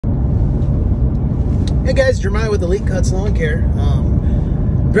Hey guys, Jeremiah with Elite Cuts Lawn Care.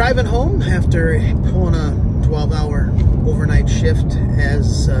 Driving home after pulling a 12-hour overnight shift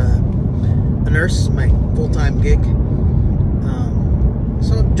as a nurse, my full-time gig.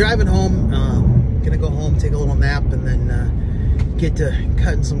 So driving home, gonna go home, take a little nap, and then get to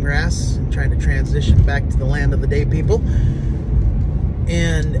cutting some grass and trying to transition back to the land of the day people.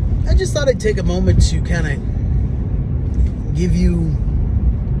 And I just thought I'd take a moment to kind of give you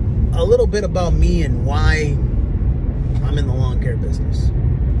a little bit about me and why I'm in the lawn care business.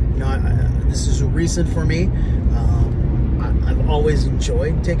 You know, this is recent for me. I've always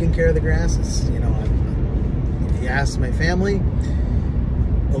enjoyed taking care of the grass. It's, you know, you ask my family,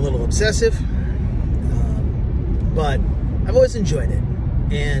 a little obsessive, but I've always enjoyed it.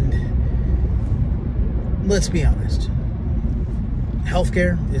 And let's be honest,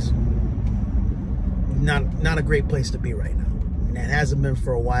 healthcare is not a great place to be right now. And it hasn't been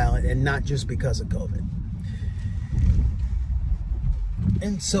for a while, and not just because of COVID.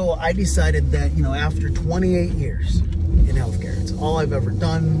 And so I decided that, you know, after 28 years in healthcare, it's all I've ever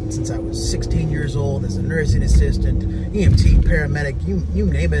done since I was 16 years old as a nursing assistant, EMT, paramedic, you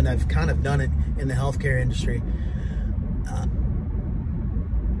name it, I've kind of done it in the healthcare industry.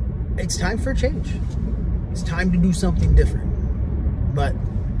 It's time for a change. It's time to do something different. But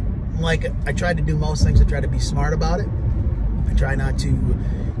like I try to do most things, I try to be smart about it. I try not to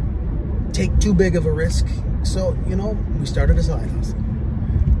take too big of a risk. So, you know, we started a side hustle.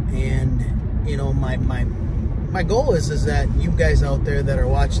 And, you know, my goal is that you guys out there that are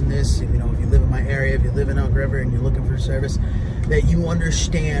watching this, you know, if you live in my area, if you live in Elk River and you're looking for service, that you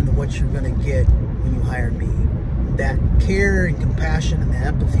understand what you're going to get when you hire me. That care and compassion and the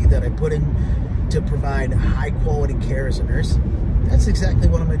empathy that I put in to provide high quality care as a nurse, that's exactly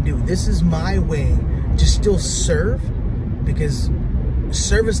what I'm going to do. This is my way to still serve, because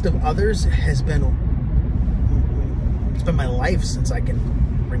service to others has been, it's been my life since I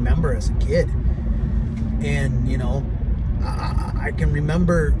can remember as a kid. And, you know, I can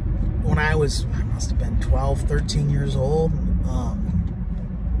remember when I must have been 12, 13 years old.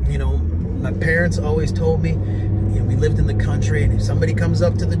 You know, my parents always told me, you know, we lived in the country, and if somebody comes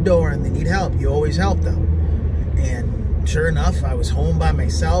up to the door and they need help, you always help them. And sure enough, I was home by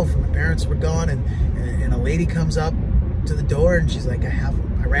myself, my parents were gone, and a lady comes up to the door, and she's like, I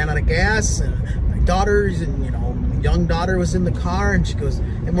ran out of gas, and my daughter's, and, you know, my young daughter was in the car, and she goes,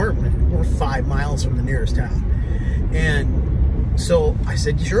 and we're 5 miles from the nearest town. And so I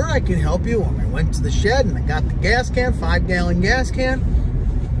said, sure, I can help you. And I went to the shed and I got the gas can, 5-gallon gas can,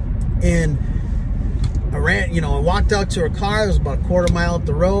 and I ran, you know, I walked out to her car. It was about a quarter mile up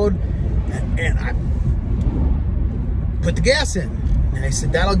the road, and I put the gas in. And I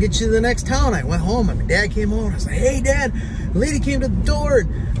said, that'll get you to the next town. I went home, and my dad came home. I was like, hey, Dad, the lady came to the door,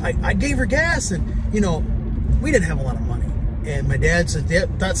 and I gave her gas. And, you know, we didn't have a lot of money. And my dad said,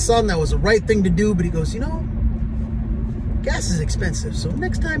 that son, that was the right thing to do. But he goes, you know, gas is expensive. So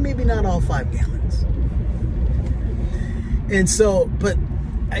next time, maybe not all 5 gallons. And so, but,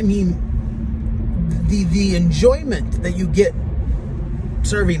 I mean, the enjoyment that you get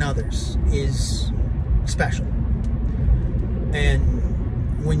serving others is special. And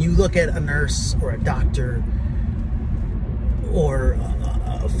when you look at a nurse or a doctor or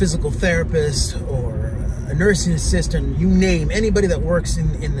a physical therapist or a nursing assistant, you name anybody that works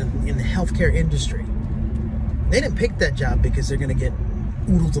in the healthcare industry, they didn't pick that job because they're going to get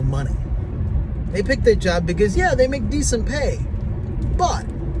oodles of money. They picked that job because, yeah, they make decent pay, but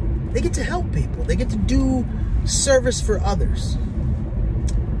they get to help people. They get to do service for others.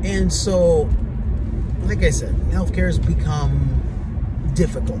 And so, like I said, healthcare has become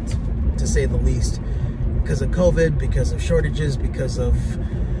difficult, to say the least, because of COVID, because of shortages, because of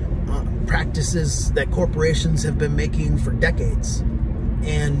practices that corporations have been making for decades.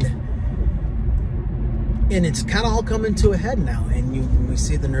 And it's kind of all coming to a head now. And we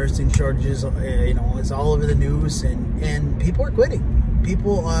see the nursing shortages, you know, it's all over the news, and people are quitting.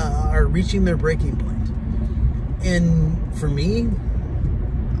 People are reaching their breaking point. And for me,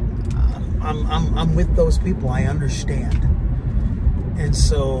 I'm with those people. I understand. And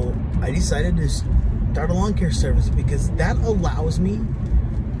so I decided to start a lawn care service, because that allows me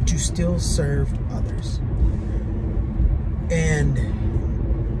to still serve others. And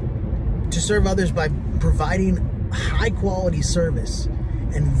to serve others by providing high quality service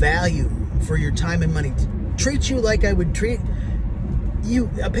and value for your time and money. To treat you like I would treat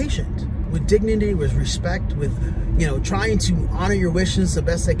you, a patient, with dignity, with respect, with, you know, trying to honor your wishes the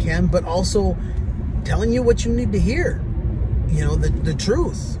best I can, but also telling you what you need to hear, you know, the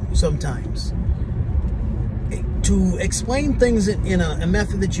truth sometimes. To to explain things in a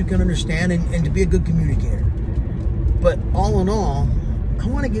method that you can understand, and to be a good communicator. But all in all, I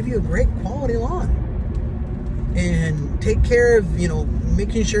want to give you a great quality lawn and take care of, you know,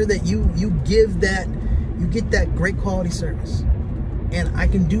 making sure that you get that great quality service. And I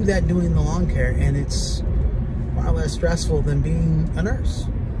can do that doing the lawn care, and it's far less stressful than being a nurse.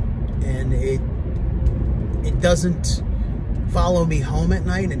 And it doesn't follow me home at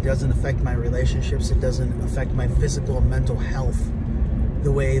night. It doesn't affect my relationships. It doesn't affect my physical and mental health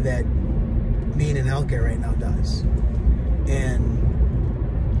the way that being in healthcare right now does. And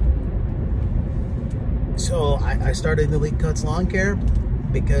so I started Elite Cuts Lawn Care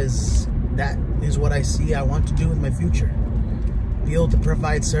because that is what I see I want to do in my future. Be able to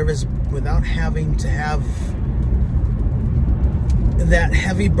provide service without having to have that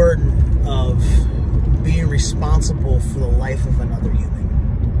heavy burden of being responsible for the life of another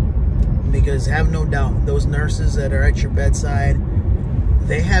human. Because have no doubt, those nurses that are at your bedside,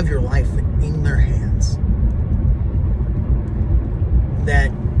 they have your life in their hands.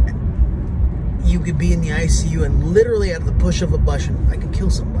 That you could be in the ICU and literally at the push of a button, I could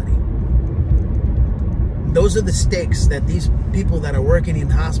kill somebody. Those are the stakes that these people that are working in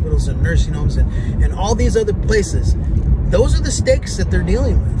hospitals and nursing homes and all these other places, those are the stakes that they're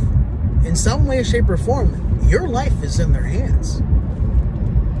dealing with. In some way, shape, or form, your life is in their hands.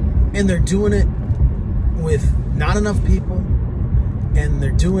 And they're doing it with not enough people. And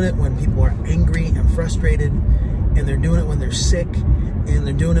they're doing it when people are angry and frustrated. And they're doing it when they're sick. And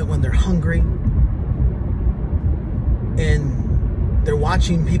they're doing it when they're hungry. And they're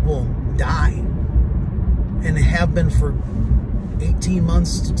watching people die. And they have been for 18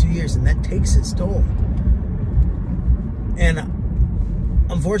 months to 2 years. And that takes its toll. And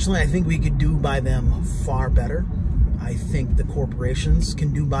unfortunately, I think we could do by them far better. I think the corporations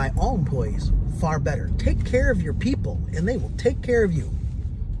can do by all employees far better. Take care of your people, and they will take care of you.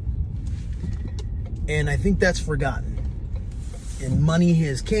 And I think that's forgotten. And money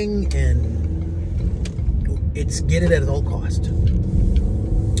is king, and it's get it at all cost.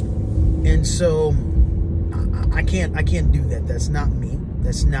 And so I can't do that. That's not me.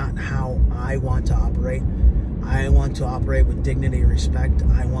 That's not how I want to operate. I want to operate with dignity and respect.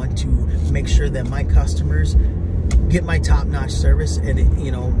 I want to make sure that my customers get my top-notch service, and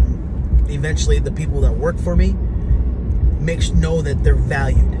you know, eventually the people that work for me know that they're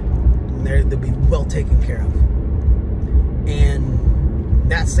valued and they'll be well taken care of. And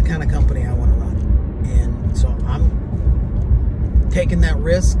that's the kind of company I want to run. And so I'm taking that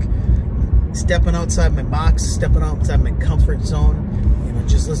risk, stepping outside my box, stepping outside my comfort zone. You know,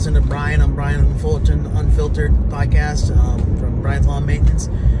 just listen to Brian. I'm Brian Fulton, Unfiltered podcast from Brian's Lawn Maintenance.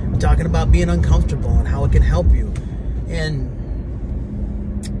 I'm talking about being uncomfortable and how it can help you. And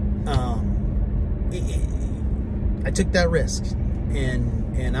I took that risk,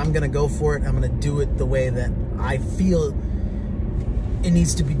 and I'm gonna go for it. I'm gonna do it the way that I feel it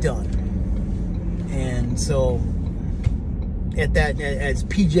needs to be done. And so, at that, as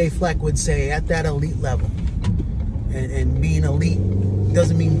PJ Fleck would say, at that elite level, and being elite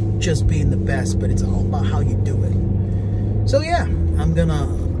doesn't mean just being the best, but it's all about how you do it. So yeah,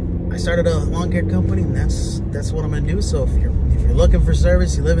 I started a lawn care company, and that's what I'm gonna do. So if you're looking for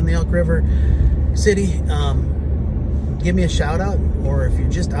service, you live in the Elk River City, give me a shout out. Or if you're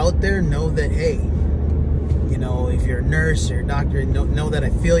just out there, know that, hey, you know, if you're a nurse or a doctor, know that I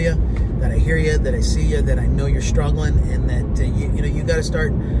feel you, that I hear you, that I see you, that I know you're struggling, and that you know, you got to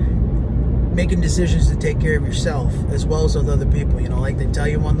start making decisions to take care of yourself as well as with other people. You know, like they tell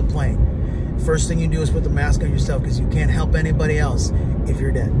you on the plane, first thing you do is put the mask on yourself, because you can't help anybody else if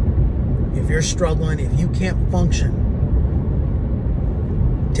you're dead. If you're struggling, if you can't function,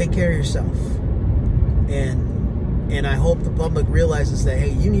 take care of yourself. And I hope the public realizes that,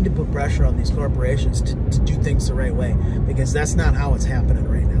 hey, you need to put pressure on these corporations to do things the right way, because that's not how it's happening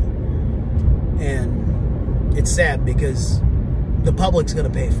right now. And it's sad, because the public's going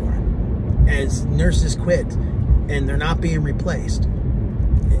to pay for it. As nurses quit and they're not being replaced,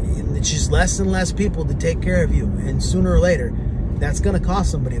 it's just less and less people to take care of you. And sooner or later, that's going to cost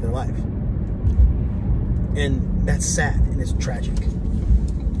somebody their life. And that's sad, and it's tragic.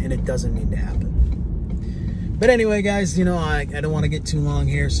 And it doesn't need to happen. But anyway, guys, you know, I don't want to get too long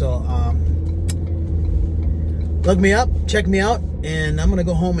here, so look me up, check me out, and I'm going to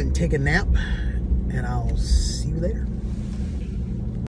go home and take a nap, and I'll see you later.